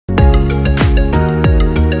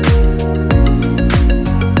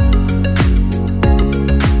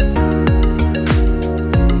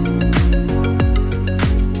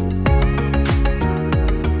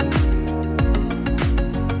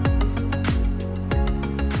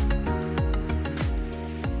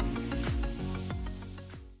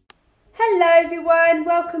everyone,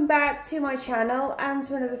 welcome back to my channel and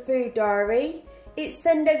to another food diary. It's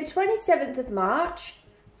Sunday the 27th of March.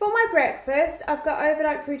 For my breakfast I've got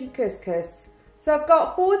overnight fruity couscous. So I've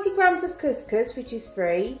got 40 grams of couscous, which is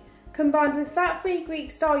free, combined with fat-free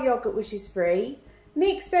Greek style yoghurt, which is free,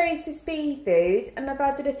 mixed berries for speed food, and I've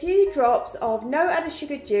added a few drops of no added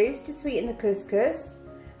sugar juice to sweeten the couscous,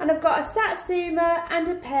 and I've got a satsuma and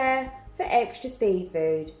a pear for extra speed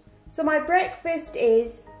food. So my breakfast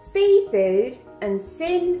is speed food and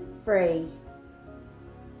sin free.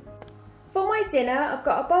 For my dinner I've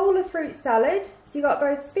got a bowl of fruit salad, so you've got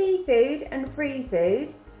both speed food and free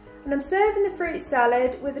food, and I'm serving the fruit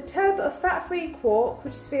salad with a tub of fat-free quark,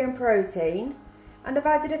 which is free in protein, and I've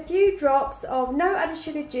added a few drops of no added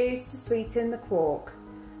sugar juice to sweeten the quark.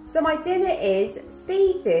 So my dinner is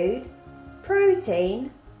speed food, protein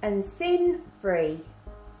and sin free.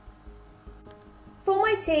 For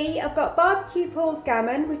my tea, I've got barbecue pulled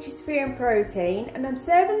gammon, which is free in protein, and I'm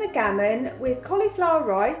serving the gammon with cauliflower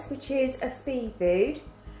rice, which is a speed food.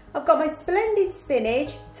 I've got my splendid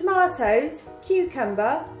spinach, tomatoes,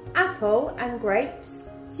 cucumber, apple and grapes,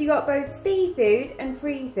 so you got both speed food and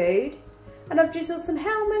free food. And I've drizzled some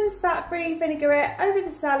Hellmann's fat-free vinaigrette over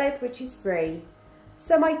the salad, which is free.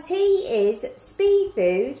 So my tea is speed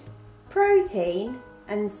food, protein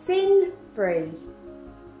and sin free.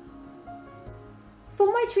 For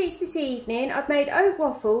my treats this evening, I've made oat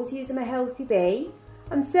waffles using my Healthy Bee.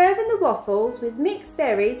 I'm serving the waffles with mixed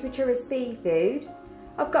berries, which are a speed food.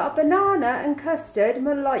 I've got a banana and custard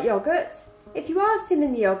Mother Light yoghurt. If you are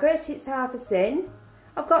sinning the yoghurt, it's half a sin.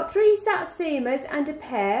 I've got 3 satsumas and a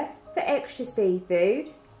pear for extra speed food.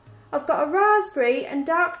 I've got a raspberry and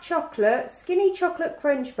dark chocolate skinny chocolate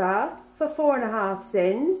crunch bar for 4.5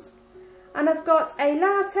 sins. And I've got a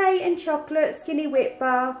latte and chocolate skinny whip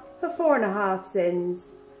bar for 4.5 sins.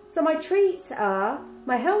 So my treats are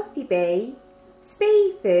my Healthy Bee,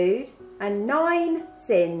 speed food and 9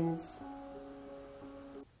 sins.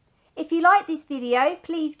 If you like this video,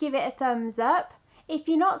 please give it a thumbs up. If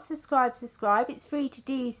you're not subscribed, subscribe, it's free to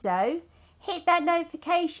do so. Hit that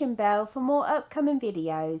notification bell for more upcoming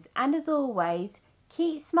videos, and as always,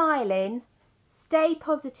 keep smiling, stay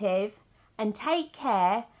positive and take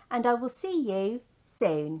care, and I will see you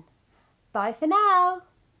soon. Bye for now.